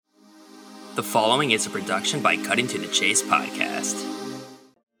The following is a production by Cutting to the Chase podcast.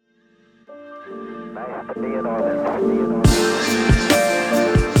 Nice to be in orbit.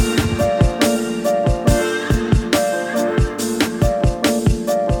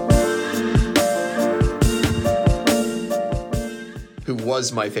 Who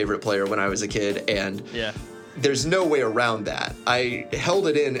was my favorite player when I was a kid, and there's no way around that. I held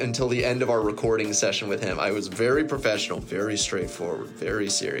it in until the end of our recording session with him. I was very professional, very straightforward, very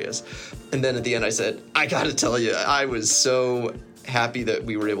serious. And then at the end I said, I gotta tell you, I was so happy that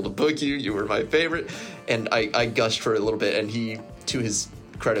we were able to book you. You were my favorite. And I gushed for a little bit, and he, to his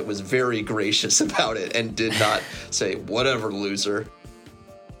credit, was very gracious about it and did not say, whatever, loser.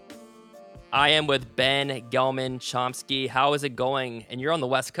 I am with Ben Gellman-Chomsky. How is it going? And you're on the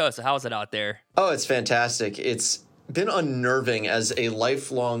West Coast, so how is it out there? Oh, it's fantastic. It's been unnerving as a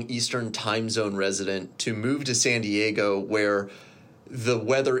lifelong Eastern time zone resident to move to San Diego, where the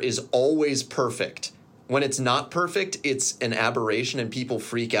weather is always perfect. When it's not perfect, it's an aberration and people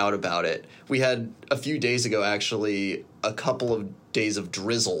freak out about it. We had a few days ago, actually, a couple of days of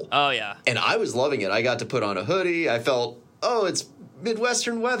drizzle. Oh, yeah. And I was loving it. I got to put on a hoodie. I felt, it's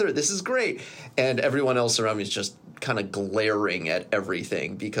Midwestern weather. This is great. And everyone else around me is just kind of glaring at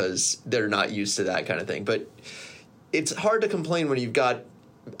everything because they're not used to that kind of thing. But it's hard to complain when you've got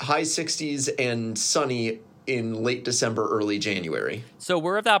high 60s and sunny in late December, early January. So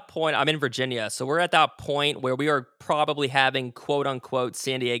we're at that point. I'm in Virginia. So we're at that point where we are probably having quote unquote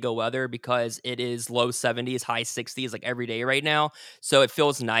San Diego weather because it is low 70s, high 60s like every day right now. So it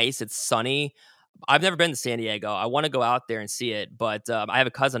feels nice. It's sunny. I've never been to San Diego. I want to go out there and see it, but I have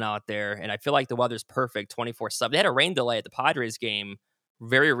a cousin out there, and I feel like the weather's perfect 24/7. They had a rain delay at the Padres game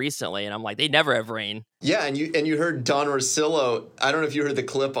very recently, and I'm like, they never have rain. Yeah, and you heard Don Orsillo. I don't know if you heard the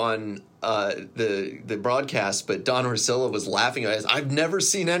clip on the broadcast, but Don Orsillo was laughing at us. I've never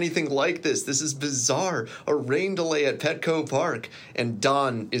seen anything like this. This is bizarre. A rain delay at Petco Park. And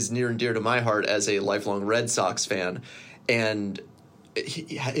Don is near and dear to my heart as a lifelong Red Sox fan, and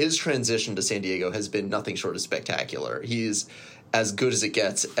his transition to San Diego has been nothing short of spectacular. He's as good as it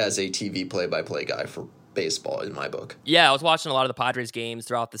gets as a TV play-by-play guy for baseball in my book. Yeah, I was watching a lot of the Padres games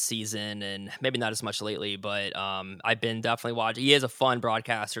throughout the season, and maybe not as much lately, but I've been definitely watching. He is a fun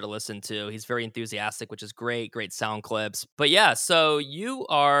broadcaster to listen to. He's very enthusiastic, which is great sound clips. But yeah, so you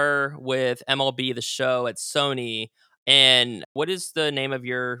are with MLB The Show at Sony, and what is the name of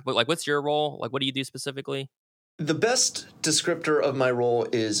what's your role? Like, what do you do specifically? The best descriptor of my role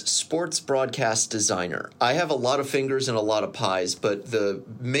is sports broadcast designer. I have a lot of fingers and a lot of pies, but the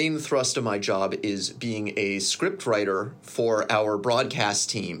main thrust of my job is being a script writer for our broadcast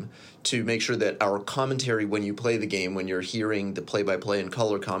team to make sure that our commentary when you play the game, when you're hearing the play-by-play and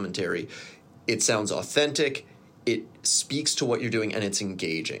color commentary, it sounds authentic, it speaks to what you're doing, and it's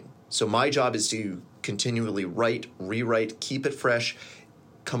engaging. So my job is to continually write, rewrite, keep it fresh,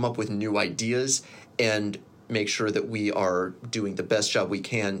 come up with new ideas, and make sure that we are doing the best job we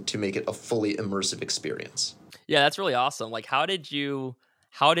can to make it a fully immersive experience. Yeah, that's really awesome. Like, how did you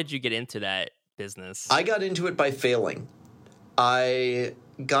get into that business? I got into it by failing. I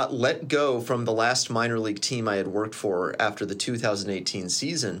got let go from the last minor league team I had worked for after the 2018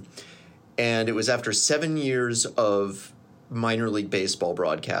 season, and it was after 7 years of minor league baseball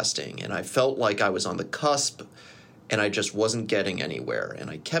broadcasting, and I felt like I was on the cusp, and I just wasn't getting anywhere, and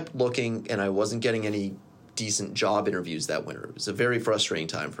I kept looking, and I wasn't getting any decent job interviews that winter. It was a very frustrating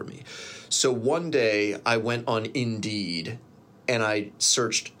time for me. So one day I went on Indeed and I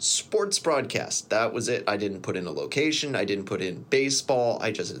searched sports broadcast. That was it. I didn't put in a location. I didn't put in baseball.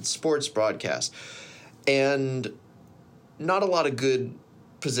 I just did sports broadcast. And not a lot of good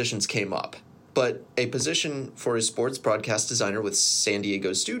positions came up. But a position for a sports broadcast designer with San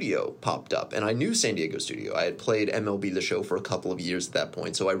Diego Studio popped up. And I knew San Diego Studio. I had played MLB The Show for a couple of years at that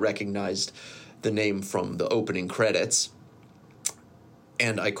point, so I recognized the name from the opening credits,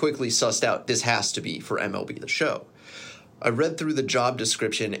 and I quickly sussed out this has to be for MLB The Show. I read through the job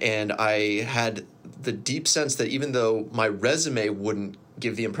description, and I had the deep sense that even though my resume wouldn't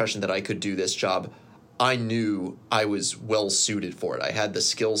give the impression that I could do this job, I knew I was well suited for it. I had the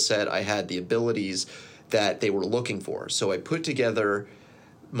skill set, I had the abilities that they were looking for. So I put together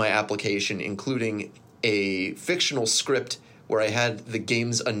my application, including a fictional script where I had the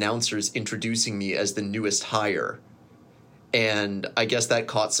game's announcers introducing me as the newest hire. And I guess that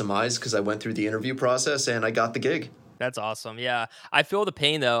caught some eyes because I went through the interview process and I got the gig. That's awesome. Yeah. I feel the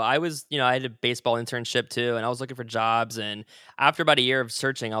pain though. I had a baseball internship too, and I was looking for jobs. And after about a year of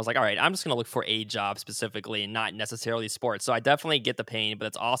searching, I was like, all right, I'm just going to look for a job specifically and not necessarily sports. So I definitely get the pain, but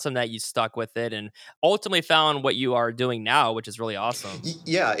it's awesome that you stuck with it and ultimately found what you are doing now, which is really awesome.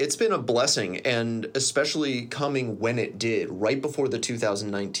 Yeah, it's been a blessing, and especially coming when it did, right before the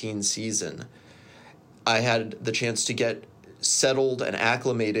 2019 season. I had the chance to get settled and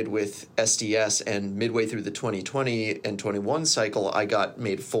acclimated with SDS, and midway through the 2020 and 21 cycle, I got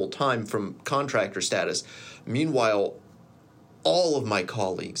made full-time from contractor status. Meanwhile, all of my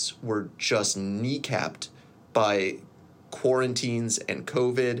colleagues were just kneecapped by quarantines and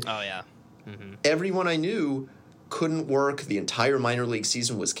COVID. Oh, yeah. Mm-hmm. Everyone I knew couldn't work. The entire minor league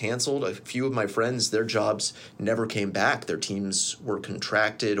season was canceled. A few of my friends, their jobs never came back. Their teams were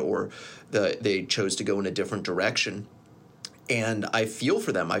contracted, or they chose to go in a different direction. And I feel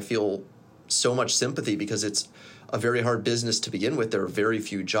for them. I feel so much sympathy because it's a very hard business to begin with. There are very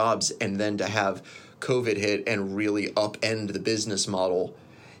few jobs. And then to have COVID hit and really upend the business model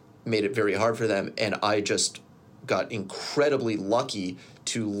made it very hard for them. And I just got incredibly lucky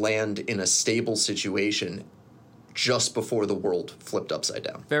to land in a stable situation just before the world flipped upside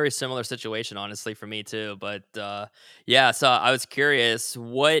down. Very similar situation, honestly, for me too. But yeah, so I was curious,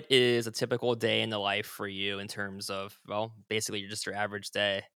 what is a typical day in the life for you in terms of, well, basically just your average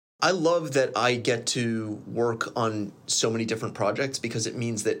day? I love that I get to work on so many different projects because it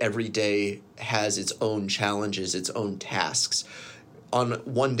means that every day has its own challenges, its own tasks. On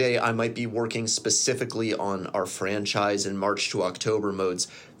one day, I might be working specifically on our franchise in March to October modes,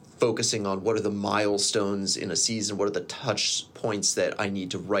 focusing on what are the milestones in a season, what are the touch points that I need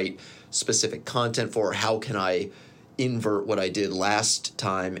to write specific content for, how can I invert what I did last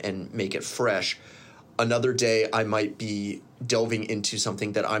time and make it fresh. Another day, I might be delving into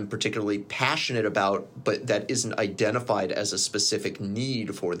something that I'm particularly passionate about, but that isn't identified as a specific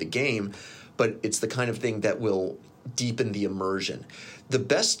need for the game, but it's the kind of thing that will deepen the immersion. The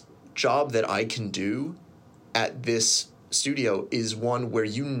best job that I can do at this studio is one where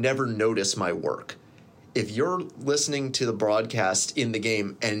you never notice my work. If you're listening to the broadcast in the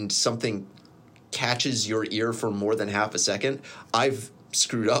game and something catches your ear for more than half a second, I've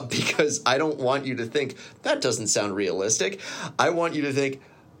screwed up because I don't want you to think that doesn't sound realistic. I want you to think,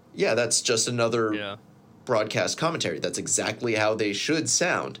 yeah, that's just another broadcast commentary. That's exactly how they should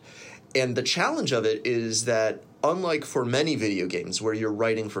sound. And the challenge of it is that unlike for many video games where you're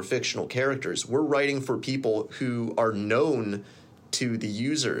writing for fictional characters, we're writing for people who are known to the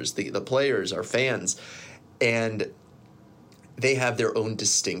users, the players, our fans, and they have their own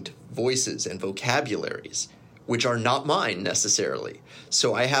distinct voices and vocabularies, which are not mine necessarily.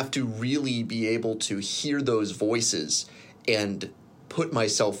 So I have to really be able to hear those voices and put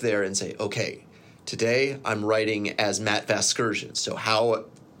myself there and say, okay, today I'm writing as Matt Vasgersian. So how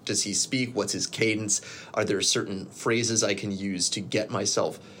does he speak? What's his cadence? Are there certain phrases I can use to get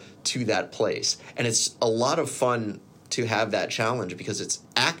myself to that place? And it's a lot of fun to have that challenge because it's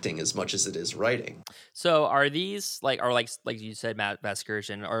acting as much as it is writing. So are these like you said, Matt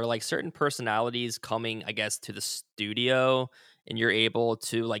Vasgersian, are like certain personalities coming, I guess, to the studio and you're able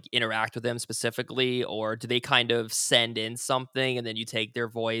to like interact with them specifically, or do they kind of send in something and then you take their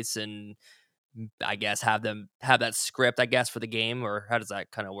voice and I guess have them have that script, I guess, for the game, or how does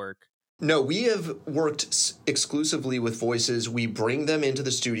that kind of work? No, we have worked exclusively with voices. We bring them into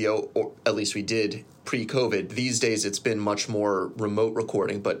the studio, or at least we did pre-COVID. These days, it's been much more remote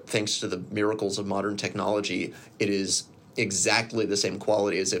recording, but thanks to the miracles of modern technology, it is exactly the same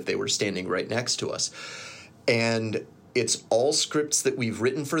quality as if they were standing right next to us. And it's all scripts that we've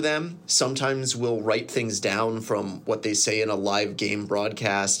written for them. Sometimes we'll write things down from what they say in a live game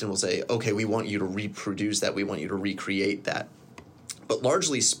broadcast, and we'll say, okay, we want you to reproduce that. We want you to recreate that. But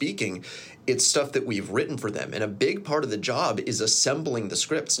largely speaking, it's stuff that we've written for them. And a big part of the job is assembling the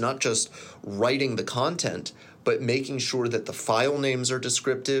scripts, not just writing the content, but making sure that the file names are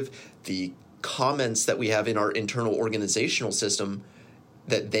descriptive, the comments that we have in our internal organizational system,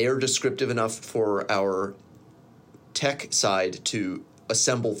 that they are descriptive enough for our tech side to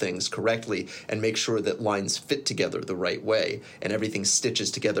assemble things correctly and make sure that lines fit together the right way and everything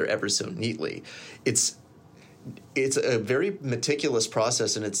stitches together ever so neatly. It's a very meticulous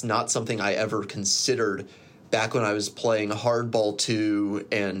process, and it's not something I ever considered back when I was playing Hardball 2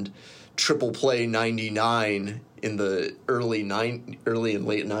 and Triple Play 99 in the early and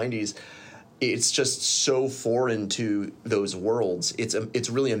late 90s. It's just so foreign to those worlds. It's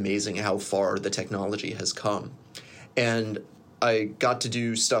really amazing how far the technology has come. And I got to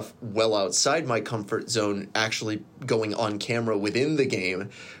do stuff well outside my comfort zone, actually going on camera within the game,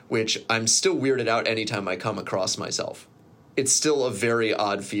 which I'm still weirded out anytime I come across myself. It's still a very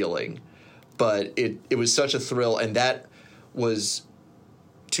odd feeling, but it was such a thrill. And that was,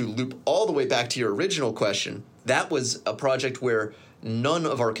 to loop all the way back to your original question, that was a project where none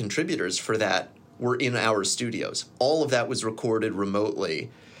of our contributors for that were in our studios. All of that was recorded remotely.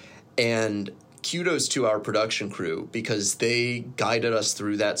 And kudos to our production crew, because they guided us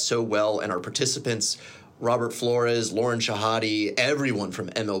through that so well. And our participants, Robert Flores, Lauren Shahadi, everyone from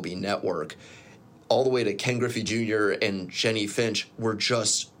MLB Network, all the way to Ken Griffey Jr. and Jenny Finch, were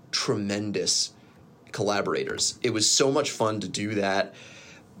just tremendous collaborators. It was so much fun to do that.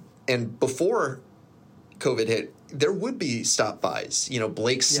 And before COVID hit, there would be stop-bys.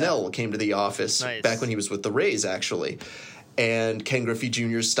 Blake Snell came to the office back when he was with the Rays, actually. And Ken Griffey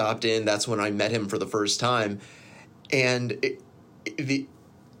Jr. stopped in. That's when I met him for the first time. And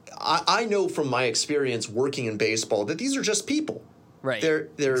I know from my experience working in baseball that these are just people. Right.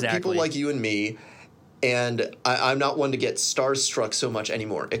 They're people like you and me. And I'm not one to get starstruck so much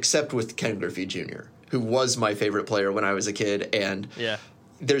anymore, except with Ken Griffey Jr., who was my favorite player when I was a kid. And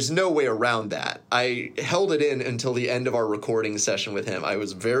there's no way around that. I held it in until the end of our recording session with him. I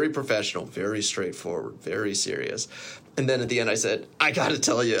was very professional, very straightforward, very serious. And then at the end I said, I got to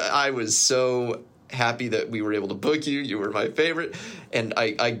tell you, I was so happy that we were able to book you. You were my favorite. And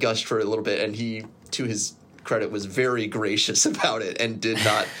I gushed for a little bit. And he, to his credit, was very gracious about it and did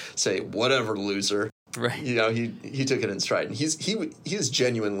not say, whatever, loser. Right. He took it in stride. And he is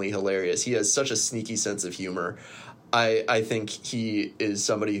genuinely hilarious. He has such a sneaky sense of humor. I think he is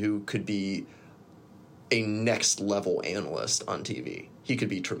somebody who could be a next level analyst on TV. He could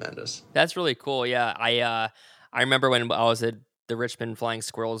be tremendous. That's really cool. Yeah. I remember when I was at the Richmond Flying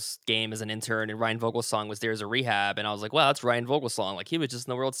Squirrels game as an intern, and Ryan Vogelsong was there as a rehab, and I was like, wow, that's Ryan Vogelsong. Like, he was just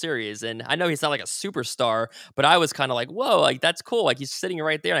in the World Series. And I know he's not like a superstar, but I was kind of like, whoa, like, that's cool. Like, he's sitting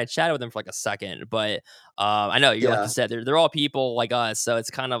right there, and I chatted with him for like a second. But I know, like you said, they're all people like us, so it's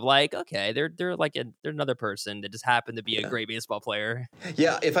kind of like, okay, they're like they're another person that just happened to be a great baseball player.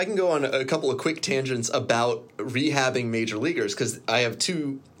 Yeah, if I can go on a couple of quick tangents about rehabbing major leaguers, because I have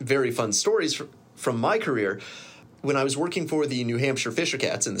two very fun stories from my career. When I was working for the New Hampshire Fisher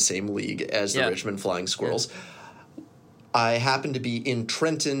Cats in the same league as the Richmond Flying Squirrels, I happened to be in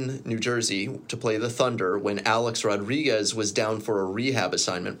Trenton, New Jersey, to play the Thunder when Alex Rodriguez was down for a rehab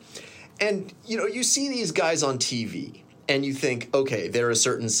assignment. And, you see these guys on TV, and you think, okay, they're a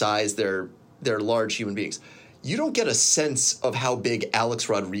certain size, they're large human beings. You don't get a sense of how big Alex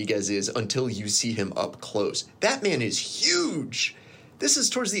Rodriguez is until you see him up close. That man is huge. This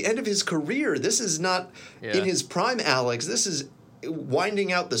is towards the end of his career. This is not in his prime, Alex. This is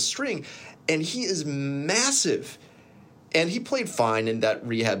winding out the string. And he is massive. And he played fine in that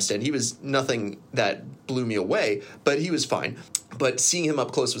rehab stint. He was nothing that blew me away, but he was fine. But seeing him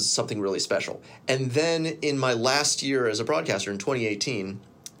up close was something really special. And then in my last year as a broadcaster in 2018,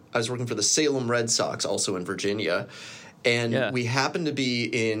 I was working for the Salem Red Sox, also in Virginia. And we happened to be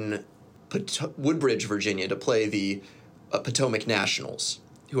in Woodbridge, Virginia, to play the Potomac Nationals,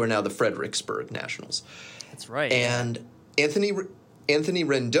 who are now the Fredericksburg Nationals. That's right. And Anthony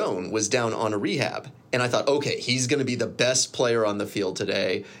Rendon was down on a rehab, and I thought, okay, he's going to be the best player on the field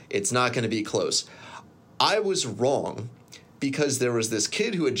today. It's not going to be close. I was wrong, because there was this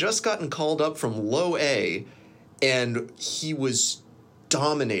kid who had just gotten called up from low A, and he was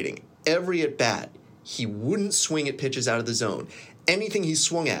dominating every at bat. He wouldn't swing at pitches out of the zone. Anything he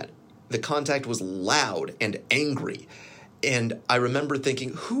swung at, the contact was loud and angry. And I remember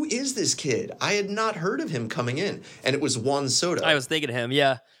thinking, who is this kid? I had not heard of him coming in. And it was Juan Soto. I was thinking of him,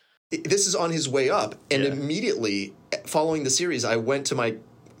 This is on his way up. And immediately following the series, I went to my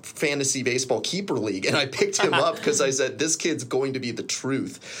fantasy baseball keeper league and I picked him up because I said, this kid's going to be the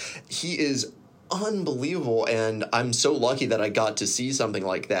truth. He is unbelievable, and I'm so lucky that I got to see something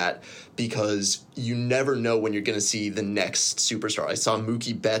like that, because you never know when you're going to see the next superstar. I saw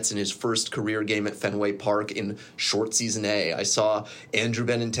Mookie Betts in his first career game at Fenway Park in short season A. I saw Andrew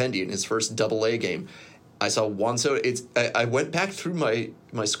Benintendi in his first Double-A game. I saw Juan Soto. I went back through my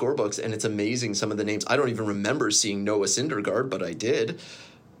scorebooks, and it's amazing some of the names. I don't even remember seeing Noah Syndergaard, but I did.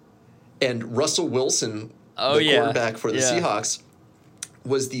 And Russell Wilson, quarterback for the Seahawks,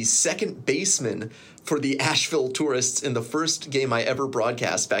 was the second baseman for the Asheville Tourists in the first game I ever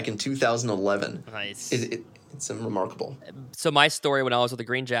broadcast back in 2011. Nice. It's remarkable. So my story when I was with the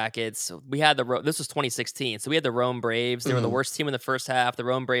Green Jackets, we had this was 2016. So we had the Rome Braves. They were the worst team in the first half. The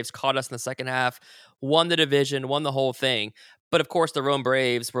Rome Braves caught us in the second half, won the division, won the whole thing. But of course, the Rome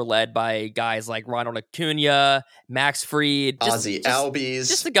Braves were led by guys like Ronald Acuna, Max Fried, Ozzy Albies.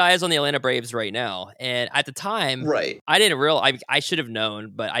 just the guys on the Atlanta Braves right now. And at the time, Right. I didn't realize. I should have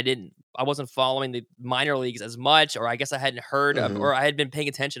known, but I didn't. I wasn't following the minor leagues as much, or I guess I hadn't heard of, or I had been paying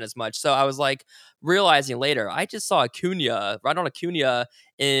attention as much. So I was like realizing later, I just saw Ronald Acuna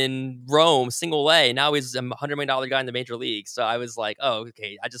in Rome, single A. Now he's a $100 million guy in the major league. So I was like, oh,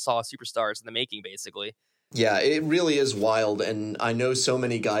 okay. I just saw superstars in the making, basically. Yeah, it really is wild, and I know so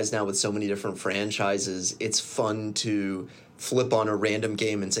many guys now with so many different franchises. It's fun to flip on a random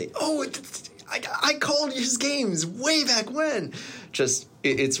game and say, oh, I called his games way back when.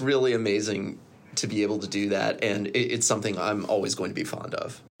 It's really amazing to be able to do that, and it's something I'm always going to be fond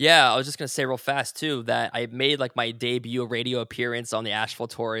of. Yeah, I was just going to say real fast, too, that I made like my debut radio appearance on the Asheville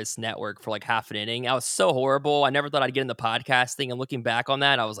Tourist Network for like half an inning. I was so horrible. I never thought I'd get into podcasting, and looking back on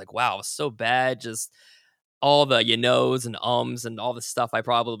that, I was like, wow, I was so bad. Just all the knows and ums and all the stuff I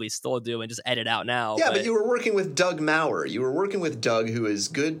probably still do and just edit out now. Yeah, but you were working with Doug Maurer. You were working with Doug, who is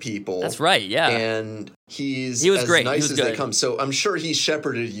good people. That's right, yeah. And he was as great. nice as good. they come. So I'm sure he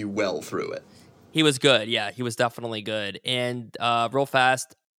shepherded you well through it. He was good, yeah. He was definitely good. And real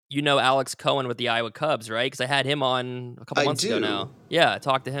fast, Alex Cohen with the Iowa Cubs, right? Because I had him on a couple months ago now. Yeah, I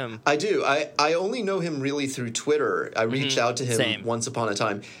talked to him. I do. I only know him really through Twitter. I reached out to him once upon a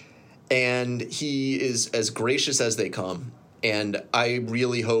time. And he is as gracious as they come. And I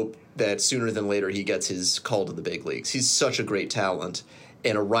really hope that sooner than later he gets his call to the big leagues. He's such a great talent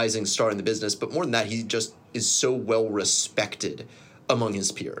and a rising star in the business. But more than that, he just is so well respected among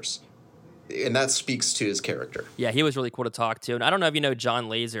his peers. And that speaks to his character. Yeah, he was really cool to talk to. And I don't know if you know John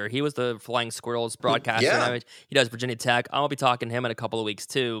Laser. He was the Flying Squirrels broadcaster. Yeah. He does Virginia Tech. I'll be talking to him in a couple of weeks,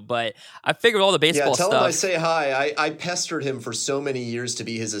 too. But I figured all the baseball stuff. stuff. Yeah, tell him I say hi. I pestered him for so many years to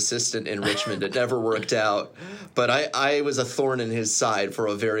be his assistant in Richmond. It never worked out. But I was a thorn in his side for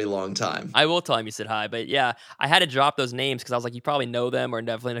a very long time. I will tell him you said hi. But yeah, I had to drop those names because I was like, you probably know them or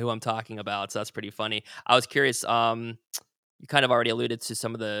definitely know who I'm talking about. So that's pretty funny. I was curious. You kind of already alluded to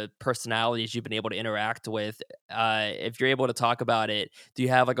some of the personalities you've been able to interact with. If you're able to talk about it, do you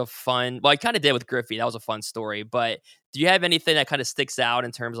have like a fun, well, I kind of did with Griffey. That was a fun story, but do you have anything that kind of sticks out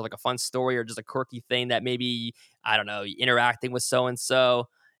in terms of like a fun story or just a quirky thing that maybe, I don't know, interacting with so-and-so?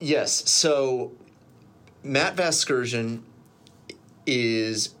 Yes. So Matt Vasgersian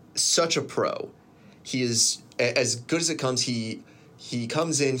is such a pro. He is as good as it comes. He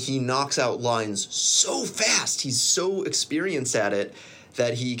comes in, he knocks out lines so fast. He's so experienced at it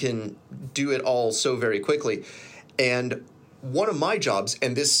that he can do it all so very quickly. And one of my jobs,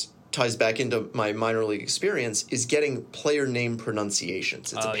 and this ties back into my minor league experience, is getting player name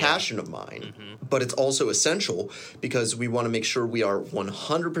pronunciations. It's a passion of mine, but it's also essential because we want to make sure we are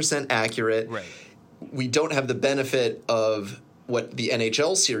 100% accurate. Right. We don't have the benefit of what the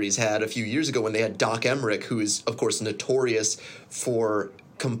NHL series had a few years ago when they had Doc Emmerich, who is, of course, notorious for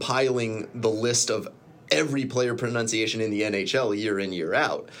compiling the list of every player pronunciation in the NHL year in, year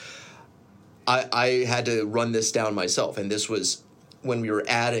out. I had to run this down myself, and this was when we were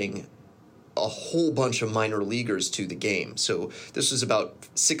adding a whole bunch of minor leaguers to the game. So this was about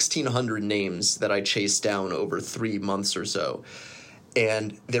 1,600 names that I chased down over 3 months or so.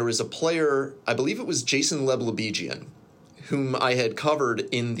 And there was a player, I believe it was Jason Leblebigian, whom I had covered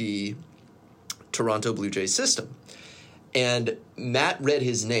in the Toronto Blue Jays system. And Matt read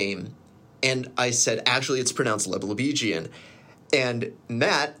his name, and I said, actually, it's pronounced Leblebigian. And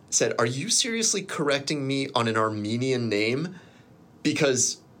Matt said, are you seriously correcting me on an Armenian name?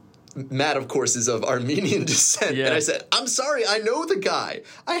 Because Matt, of course, is of Armenian descent. Yeah. And I said, I'm sorry, I know the guy.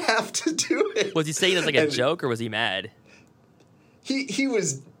 I have to do it. Was he saying it as like a joke, or was he mad? He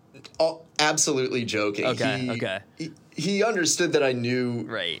was absolutely joking. Okay. He understood that I knew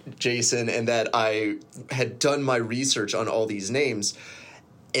Jason and that I had done my research on all these names.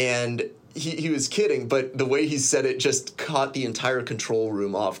 And he was kidding, but the way he said it just caught the entire control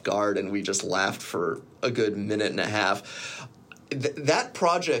room off guard, and we just laughed for a good minute and a half. That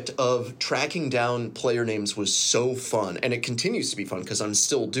project of tracking down player names was so fun, and it continues to be fun because I'm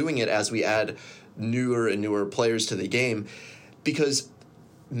still doing it as we add newer and newer players to the game, because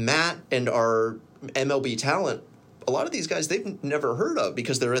Matt and our MLB talent, a lot of these guys they've never heard of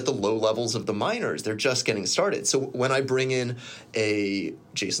because they're at the low levels of the minors. They're just getting started. So when I bring in a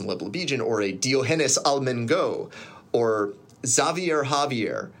Jason Leblebigian or a Diogenes Almengo or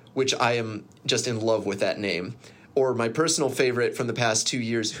Javier, which I am just in love with that name, or my personal favorite from the past 2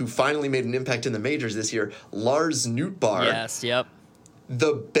 years who finally made an impact in the majors this year, Lars Nootbaar. Yes, yep.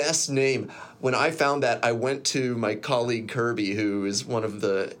 The best name. When I found that, I went to my colleague Kirby, who is one of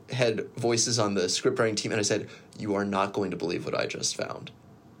the head voices on the scriptwriting team, and I said, you are not going to believe what I just found.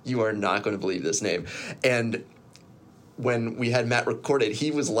 You are not going to believe this name. And when we had Matt record it,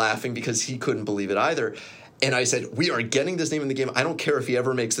 he was laughing because he couldn't believe it either. And I said, we are getting this name in the game. I don't care if he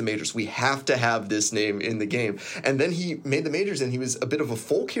ever makes the majors. We have to have this name in the game. And then he made the majors, and he was a bit of a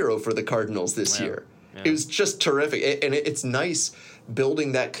folk hero for the Cardinals this year. Yeah. It was just terrific. And it's nice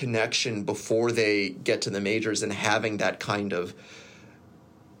building that connection before they get to the majors and having that kind of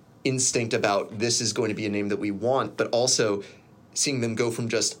instinct about this is going to be a name that we want, but also seeing them go from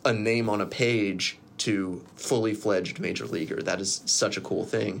just a name on a page to fully fledged major leaguer. That is such a cool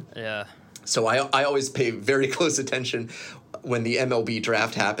thing. Yeah. So I always pay very close attention when the MLB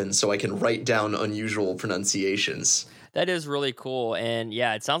draft happens so I can write down unusual pronunciations. That is really cool. And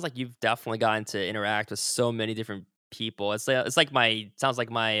yeah, it sounds like you've definitely gotten to interact with so many different people. Sounds like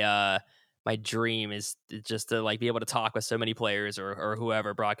my dream is just to like be able to talk with so many players or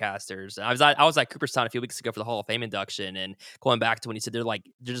whoever, broadcasters. I was at Cooperstown a few weeks ago for the Hall of Fame induction, and going back to when you said they're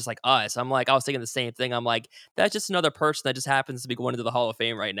just like us. I was thinking the same thing. I'm like, that's just another person that just happens to be going into the Hall of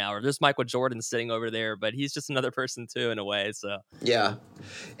Fame right now. Or there's Michael Jordan sitting over there, but he's just another person too in a way. So yeah,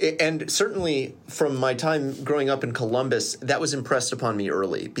 and certainly from my time growing up in Columbus, that was impressed upon me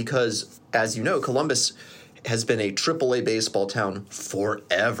early because, as you know, Columbus has been a AAA baseball town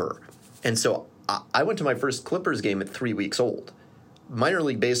forever. And so I went to my first Clippers game at 3 weeks old. Minor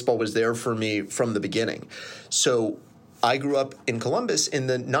league baseball was there for me from the beginning. So I grew up in Columbus in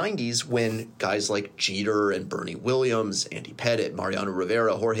the 90s when guys like Jeter and Bernie Williams, Andy Pettitte, Mariano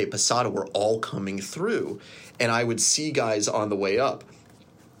Rivera, Jorge Posada were all coming through. And I would see guys on the way up.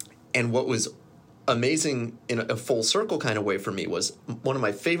 And what was amazing in a full circle kind of way for me was one of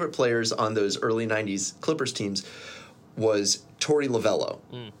my favorite players on those early 90s Clippers teams was Torey Lovullo.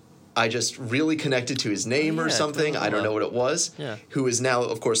 I just really connected to his name or something. I don't know what it was. Yeah. Who is now,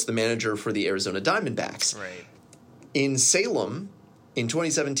 of course, the manager for the Arizona Diamondbacks. Right. In Salem, in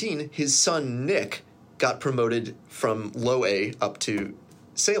 2017, his son Nick got promoted from low A up to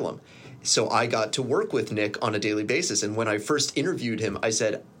Salem. So I got to work with Nick on a daily basis. And when I first interviewed him, I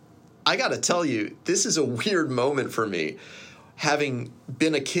said, I got to tell you, this is a weird moment for me. Having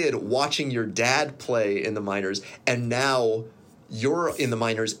been a kid watching your dad play in the minors, and now you're in the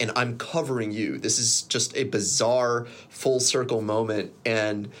minors and I'm covering you. This is just a bizarre full circle moment.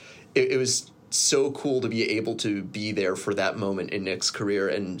 And it was so cool to be able to be there for that moment in Nick's career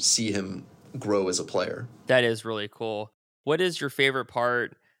and see him grow as a player. That is really cool. What is your favorite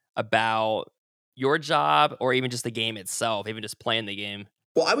part about your job or even just the game itself, even just playing the game?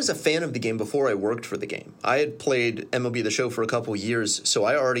 Well, I was a fan of the game before I worked for the game. I had played MLB The Show for a couple years, so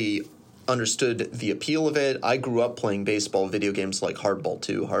I already understood the appeal of it. I grew up playing baseball video games like Hardball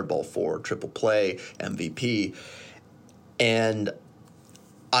 2, Hardball 4, Triple Play, MVP, and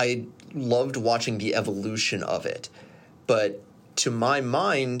I loved watching the evolution of it. But to my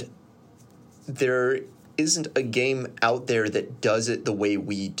mind, there isn't a game out there that does it the way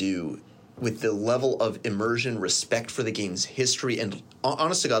we do, with the level of immersion, respect for the game's history, and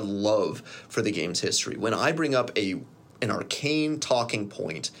honest to God, love for the game's history. When I bring up an arcane talking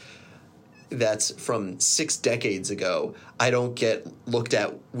point that's from 6 decades ago, I don't get looked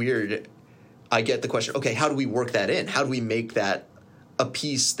at weird. I get the question, okay, how do we work that in? How do we make that a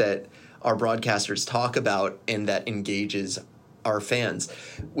piece that our broadcasters talk about and that engages our fans,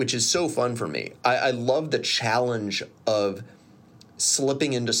 which is so fun for me. I love the challenge of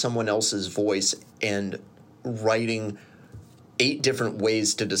slipping into someone else's voice and writing 8 different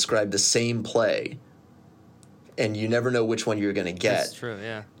ways to describe the same play, and you never know which one you're going to get. That's true,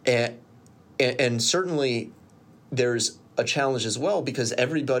 yeah. And certainly there's a challenge as well because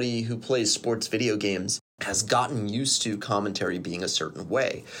everybody who plays sports video games has gotten used to commentary being a certain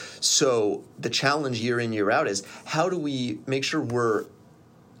way. So the challenge year in, year out is how do we make sure we're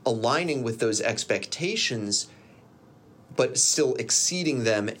aligning with those expectations but still exceeding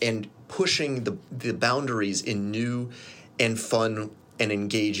them and pushing the boundaries in new and fun and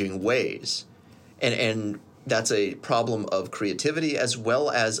engaging ways. And that's a problem of creativity as well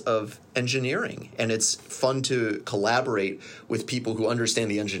as of engineering. And it's fun to collaborate with people who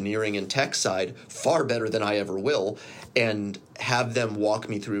understand the engineering and tech side far better than I ever will and have them walk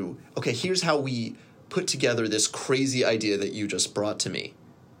me through, okay, here's how we put together this crazy idea that you just brought to me.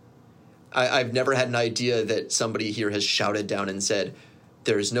 I've never had an idea that somebody here has shouted down and said,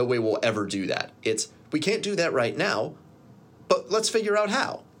 there's no way we'll ever do that. It's, we can't do that right now, but let's figure out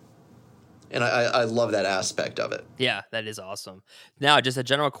how. And I love that aspect of it. Yeah, that is awesome. Now, just a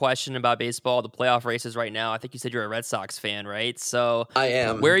general question about baseball, the playoff races right now. I think you said you're a Red Sox fan, right? So I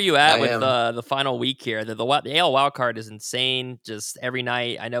am. Where are you at with the final week here? The AL wild card is insane. Just every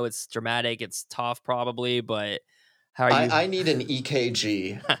night. I know it's dramatic. It's tough probably, but How are you? I need an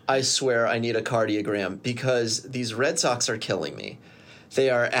EKG. I swear I need a cardiogram because these Red Sox are killing me. They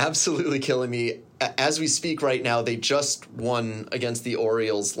are absolutely killing me. As we speak right now, they just won against the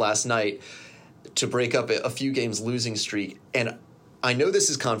Orioles last night to break up a few games losing streak. And I know this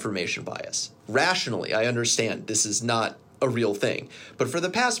is confirmation bias. Rationally, I understand this is not a real thing. But for the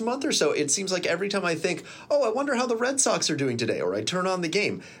past month or so, it seems like every time I think, oh, I wonder how the Red Sox are doing today, or I turn on the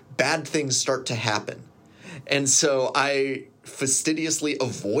game, bad things start to happen. And so I fastidiously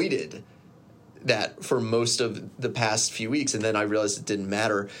avoided that for most of the past few weeks, and then I realized it didn't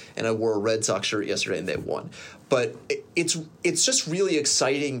matter, and I wore a Red Sox shirt yesterday, and they won. But it's just really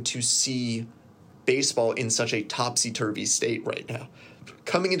exciting to see baseball in such a topsy-turvy state right now.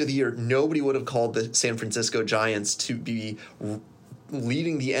 Coming into the year, nobody would have called the San Francisco Giants to be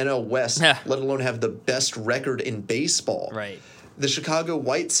leading the NL West, let alone have the best record in baseball. Right. The Chicago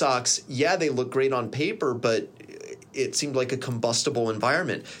White Sox, yeah, they look great on paper, but it seemed like a combustible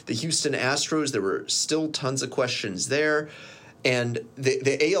environment. The Houston Astros, there were still tons of questions there. And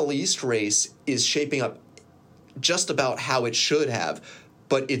the AL East race is shaping up just about how it should have,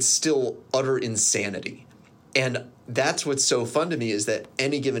 but it's still utter insanity. And that's what's so fun to me is that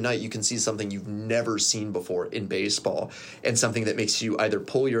any given night you can see something you've never seen before in baseball and something that makes you either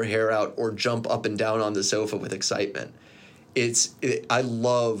pull your hair out or jump up and down on the sofa with excitement. I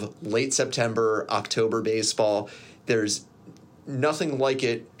love late September, October baseball. There's nothing like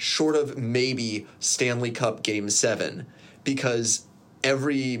it short of maybe Stanley Cup Game 7 because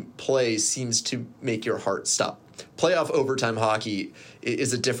every play seems to make your heart stop. Playoff overtime hockey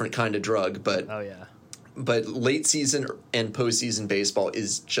is a different kind of drug, but but late season and postseason baseball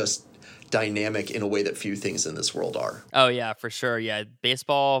is just dynamic in a way that few things in this world are. Oh, yeah, for sure. Yeah,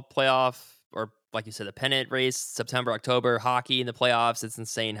 baseball playoff, or like you said, the pennant race, September, October, hockey in the playoffs. It's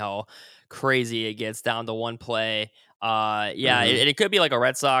insane how crazy it gets down to one play. It could be like a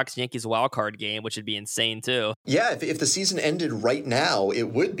Red Sox Yankees wild card game, which would be insane too. Yeah, if the season ended right now,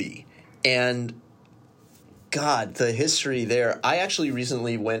 it would be. And God, the history there. I actually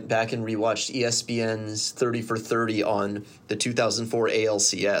recently went back and rewatched ESPN's 30 for 30 on the 2004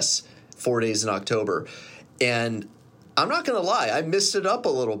 ALCS, 4 days in October. And I'm not going to lie, I missed it up a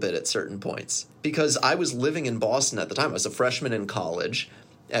little bit at certain points because I was living in Boston at the time. I was a freshman in college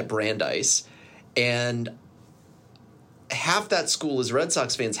at Brandeis, and half that school is Red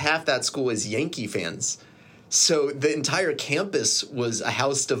Sox fans, half that school is Yankee fans. So the entire campus was a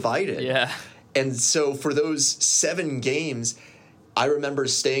house divided. Yeah. And so for those 7 games, I remember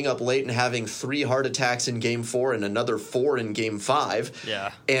staying up late and having 3 heart attacks in Game 4 and another 4 in Game 5.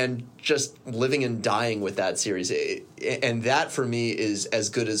 Yeah. And just living and dying with that series. And that, for me, is as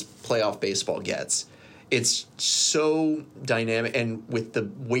good as playoff baseball gets. It's so dynamic, and with the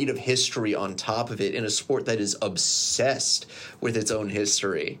weight of history on top of it in a sport that is obsessed with its own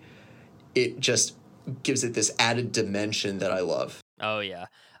history, it just gives it this added dimension that I love. Oh, yeah.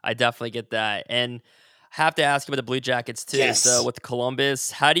 I definitely get that. And have to ask you about the Blue Jackets too. Yes. So with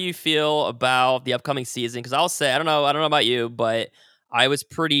Columbus, how do you feel about the upcoming season? Because I'll say, I don't know about you, but I was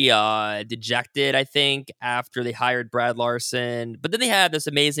pretty dejected, I think, after they hired Brad Larson. But then they had this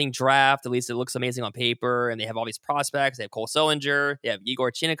amazing draft. At least it looks amazing on paper. And they have all these prospects. They have Cole Sillinger. They have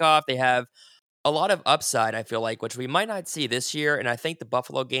Igor Chinnikov. They have a lot of upside, I feel like, which we might not see this year. And I think the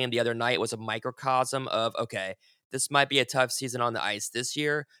Buffalo game the other night was a microcosm of, okay, this might be a tough season on the ice this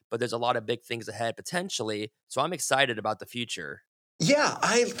year, but there's a lot of big things ahead potentially. So I'm excited about the future. Yeah,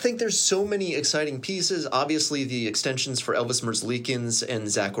 I think there's so many exciting pieces. Obviously, the extensions for Elvis Merzlikins and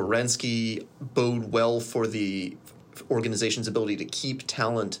Zach Werenski bode well for the organization's ability to keep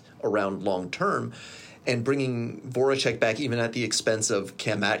talent around long term. And bringing Voracek back even at the expense of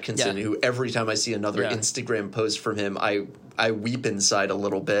Cam Atkinson, who every time I see another Instagram post from him, I weep inside a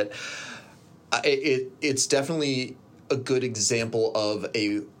little bit. It's definitely a good example of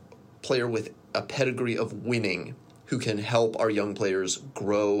a player with a pedigree of winning who can help our young players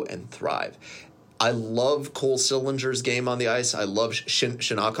grow and thrive. I love Cole Sillinger's game on the ice. I love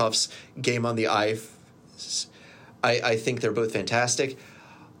Shinnikov's game on the ice. I think they're both fantastic.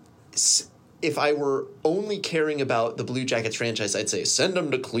 If I were only caring about the Blue Jackets franchise, I'd say send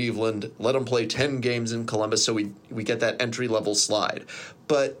them to Cleveland, let them play 10 games in Columbus so we get that entry-level slide.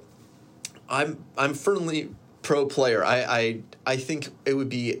 But I'm firmly pro player. I think it would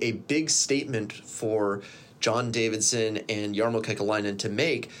be a big statement for John Davidson and Jarmo Kekalainen to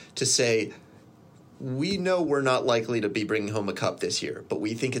make to say, we know we're not likely to be bringing home a cup this year, but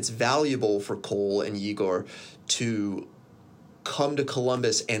we think it's valuable for Cole and Igor to come to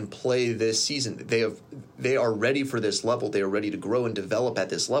Columbus and play this season. They are ready for this level. They are ready to grow and develop at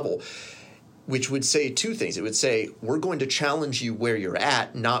this level. which would say two things. It would say, we're going to challenge you where you're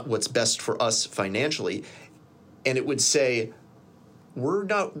at, not what's best for us financially. And it would say, we're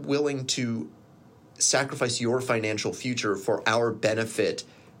not willing to sacrifice your financial future for our benefit.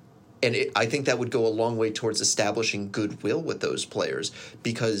 And I think that would go a long way towards establishing goodwill with those players,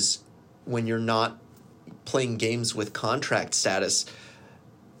 because when you're not playing games with contract status,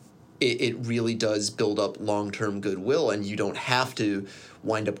 it really does build up long-term goodwill, and you don't have to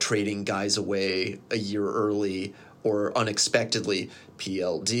wind up trading guys away a year early or unexpectedly.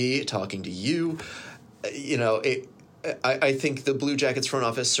 PLD, talking to you, I think the Blue Jackets front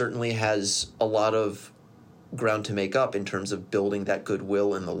office certainly has a lot of ground to make up in terms of building that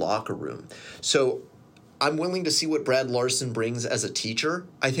goodwill in the locker room. So I'm willing to see what Brad Larson brings as a teacher.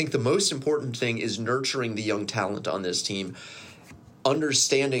 I think the most important thing is nurturing the young talent on this team,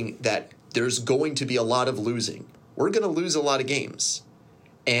 understanding that there's going to be a lot of losing. We're going to lose a lot of games,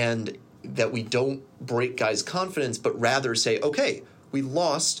 and that we don't break guys' confidence, but rather say, okay, we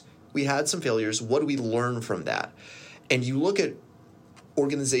lost, we had some failures, what do we learn from that? And you look at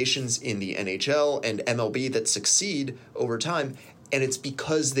organizations in the NHL and MLB that succeed over time, and it's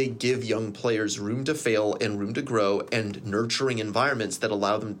because they give young players room to fail and room to grow and nurturing environments that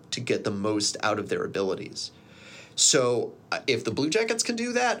allow them to get the most out of their abilities. So if the Blue Jackets can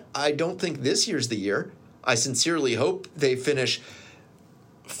do that, I don't think this year's the year. I sincerely hope they finish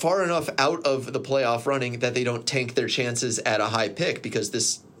far enough out of the playoff running that they don't tank their chances at a high pick, because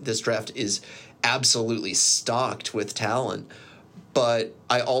this draft is absolutely stocked with talent. But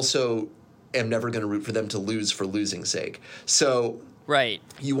I also am never going to root for them to lose for losing's sake. So right,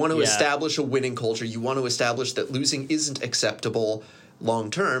 you want to establish a winning culture. You want to establish that losing isn't acceptable long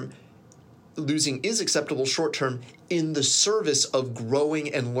term. Losing is acceptable short term in the service of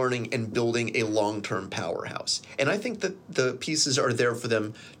growing and learning and building a long-term powerhouse. And I think that the pieces are there for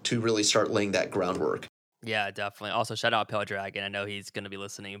them to really start laying that groundwork. Yeah, definitely. Also, shout out Pale Dragon. I know he's going to be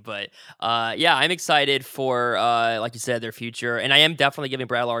listening, but yeah, I'm excited for, like you said, their future, and I am definitely giving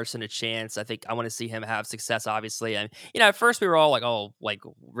Brad Larson a chance. I think I want to see him have success, obviously, and at first we were all like, "Oh, like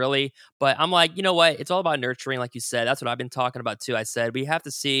really?" But I'm like, you know what? It's all about nurturing, like you said. That's what I've been talking about too. I said we have to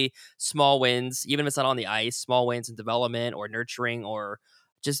see small wins, even if it's not on the ice, small wins in development or nurturing or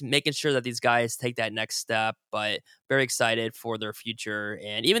just making sure that these guys take that next step. But very excited for their future.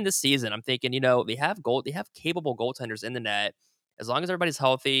 And even this season, I'm thinking, they have capable goaltenders in the net. As long as everybody's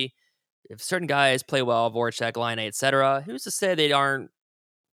healthy, if certain guys play well, Voracek, Line, etc., who's to say they aren't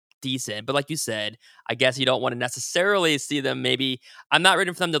decent? But like you said, I guess you don't want to necessarily see them. Maybe I'm not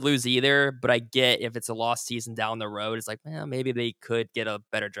rooting for them to lose either, but I get if it's a lost season down the road, it's like, well, maybe they could get a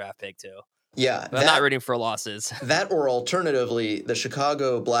better draft pick too. Yeah, but I'm not rooting for losses. That, or alternatively, the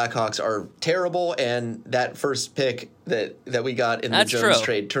Chicago Blackhawks are terrible, and that first pick that we got in the Jones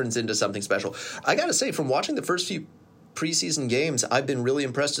trade turns into something special. I got to say, from watching the first few preseason games, I've been really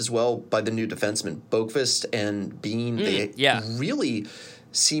impressed as well by the new defensemen, Boqvist and Bean. They really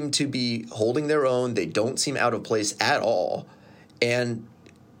seem to be holding their own. They don't seem out of place at all. And,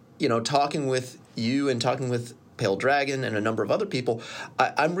 talking with you and talking with Pale Dragon and a number of other people,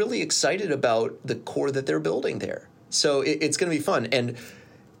 I'm really excited about the core that they're building there. So it's going to be fun. And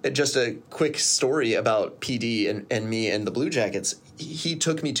just a quick story about PD and me and the Blue Jackets. He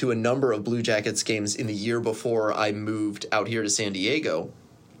took me to a number of Blue Jackets games in the year before I moved out here to San Diego.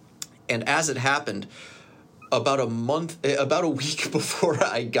 And as it happened, about a week before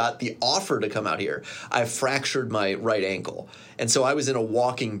I got the offer to come out here, I fractured my right ankle. And so I was in a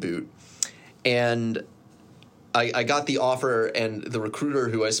walking boot. And I got the offer, and the recruiter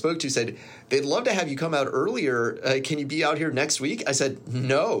who I spoke to said, they'd love to have you come out earlier. Can you be out here next week? I said,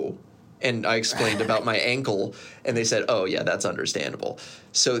 no. And I explained about my ankle, and they said, oh, yeah, that's understandable.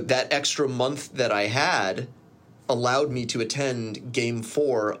 So that extra month that I had allowed me to attend Game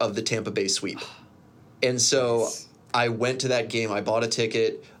 4 of the Tampa Bay sweep. And so I went to that game. I bought a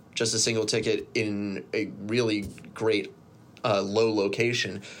ticket, just a single ticket, in a really great low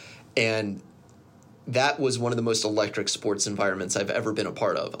location. And that was one of the most electric sports environments I've ever been a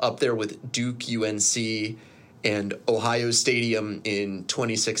part of, up there with Duke, UNC, and Ohio Stadium in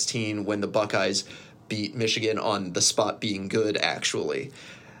 2016 when the Buckeyes beat Michigan on the spot being good, actually.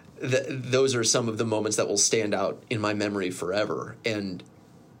 Those are some of the moments that will stand out in my memory forever. And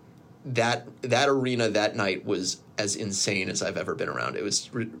that arena that night was as insane as I've ever been around. It was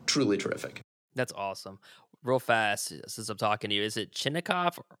truly terrific. That's awesome. Real fast, since I'm talking to you, is it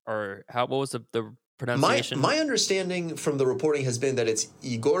Chinnikov or what was the pronunciation? My understanding from the reporting has been that it's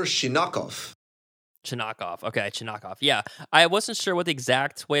Igor Shinakov. Chinakov. Okay, Chinakov. Yeah. I wasn't sure what the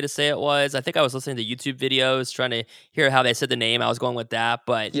exact way to say it was. I think I was listening to YouTube videos trying to hear how they said the name. I was going with that,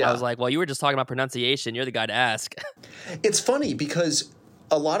 but I was Yeah. like, well, you were just talking about pronunciation. You're the guy to ask. It's funny because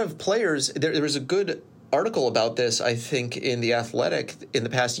a lot of players, there was a good article about this, I think, in The Athletic in the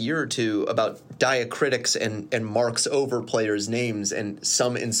past year or two about diacritics and marks over players' names, and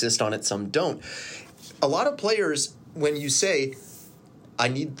some insist on it, some don't. A lot of players, when you say, I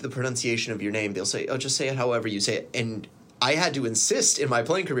need the pronunciation of your name, they'll say, oh, just say it however you say it. And I had to insist in my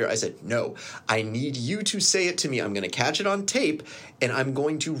playing career. I said, no, I need you to say it to me. I'm going to catch it on tape, and I'm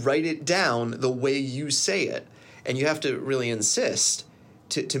going to write it down the way you say it. And you have to really insist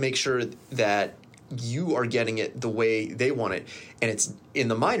to make sure that you are getting it the way they want it. And it's in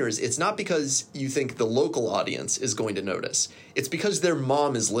the minors, it's not because you think the local audience is going to notice. It's because their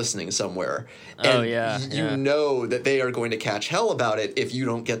mom is listening somewhere. And you know that they are going to catch hell about it if you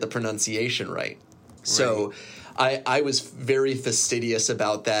don't get the pronunciation right. So I was very fastidious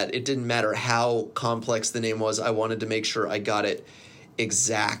about that. It didn't matter how complex the name was. I wanted to make sure I got it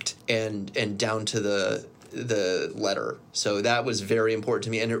exact and down to the letter. So that was very important to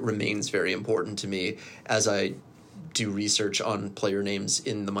me, and it remains very important to me as I do research on player names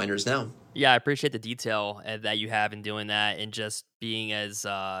in the minors now. Yeah, I appreciate the detail that you have in doing that and just being as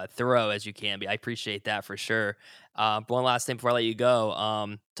thorough as you can be. I appreciate that for sure. But one last thing before I let you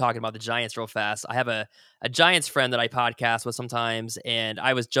go, talking about the Giants real fast. I have a Giants friend that I podcast with sometimes, and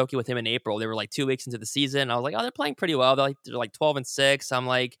I was joking with him in April. They were like 2 weeks into the season. I was like, oh, they're playing pretty well. They're like 12-6. I'm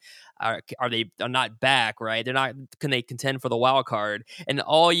like, are they are not back, right? They're not. Can they contend for the wild card? And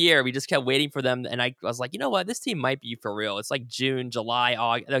all year we just kept waiting for them. And I was like, you know what? This team might be for real. It's like June, July,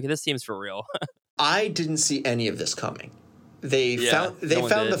 August. Okay, this team's for real. I didn't see any of this coming. They found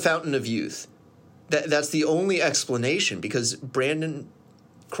the fountain of youth. That's the only explanation, because Brandon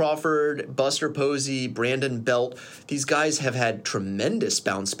Crawford, Buster Posey, Brandon Belt, these guys have had tremendous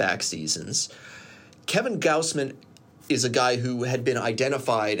bounce back seasons. Kevin Gausman is a guy who had been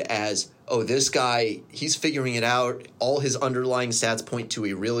identified as, oh, this guy, he's figuring it out. All his underlying stats point to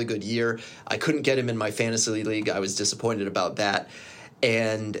a really good year. I couldn't get him in my fantasy league. I was disappointed about that.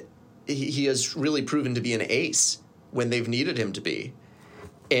 And he has really proven to be an ace when they've needed him to be.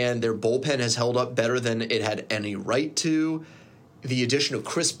 And their bullpen has held up better than it had any right to. The addition of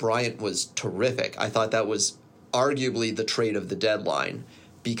Chris Bryant was terrific. I thought that was arguably the trade of the deadline,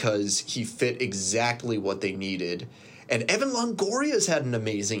 because he fit exactly what they needed. And Evan Longoria's had an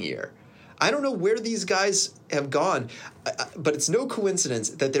amazing year. I don't know where these guys have gone, but it's no coincidence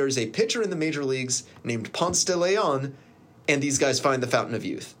that there is a pitcher in the major leagues named Ponce de Leon, and these guys find the fountain of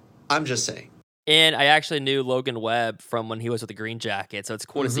youth. I'm just saying. And I actually knew Logan Webb from when he was with the Green Jacket, so it's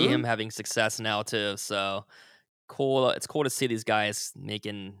cool to see him having success now too. So cool. It's cool to see these guys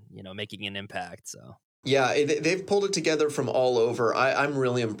making an impact. So yeah, they've pulled it together from all over. I'm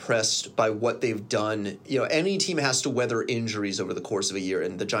really impressed by what they've done. Any team has to weather injuries over the course of a year,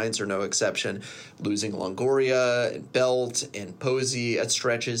 and the Giants are no exception, losing Longoria and Belt and Posey at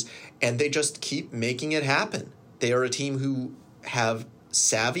stretches, and they just keep making it happen. They are a team who have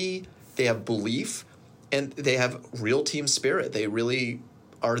savvy, they have belief, and they have real team spirit. They really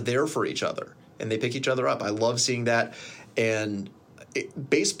are there for each other, and they pick each other up. I love seeing that, and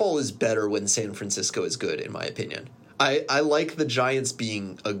baseball is better when San Francisco is good, in my opinion. I like the Giants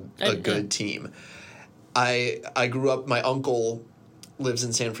being a good team. I grew up, my uncle lives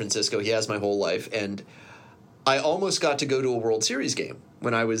in San Francisco. He has my whole life, and I almost got to go to a World Series game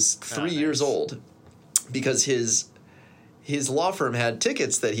when I was 3 years old, because his law firm had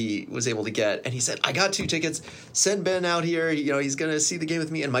tickets that he was able to get, and he said, I got 2 tickets, send Ben out here, he's going to see the game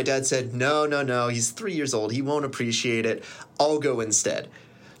with me. And my dad said, no, he's 3 years old, he won't appreciate it, I'll go instead.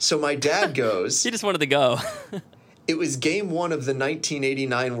 So my dad goes. He just wanted to go. It was game 1 of the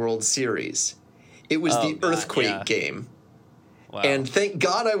 1989 World Series. It was the earthquake game. Wow. And thank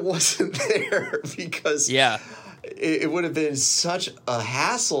God I wasn't there, because it would have been such a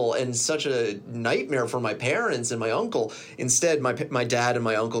hassle and such a nightmare for my parents and my uncle. Instead, my dad and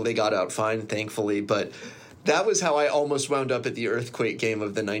my uncle, they got out fine, thankfully. But that was how I almost wound up at the earthquake game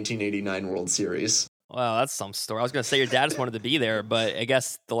of the 1989 World Series. Wow, that's some story. I was going to say your dad just wanted to be there, but I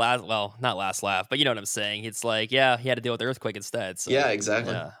guess not last laugh, but you know what I'm saying. It's like, he had to deal with the earthquake instead. So, yeah,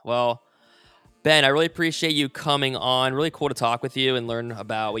 exactly. Yeah. Well, Ben, I really appreciate you coming on. Really cool to talk with you and learn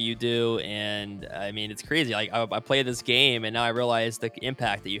about what you do. And I mean, it's crazy. Like I play this game, and now I realize the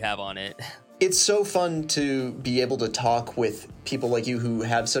impact that you have on it. It's so fun to be able to talk with people like you who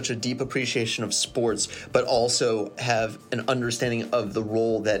have such a deep appreciation of sports, but also have an understanding of the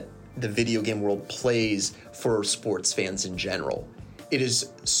role that the video game world plays for sports fans in general. it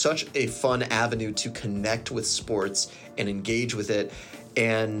is such a fun avenue to connect with sports and engage with it.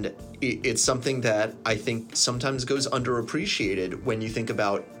 And it's something that I think sometimes goes underappreciated when you think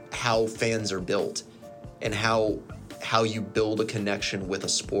about how fans are built and how you build a connection with a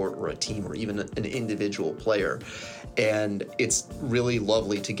sport or a team or even an individual player. And it's really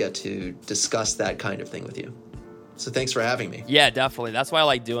lovely to get to discuss that kind of thing with you. So thanks for having me. Yeah, definitely. That's why I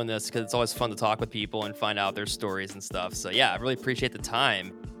like doing this, because it's always fun to talk with people and find out their stories and stuff. So yeah, I really appreciate the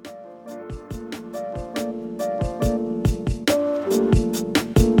time. 3,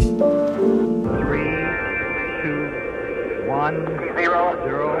 2, 1, 0,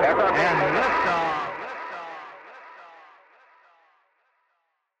 0, and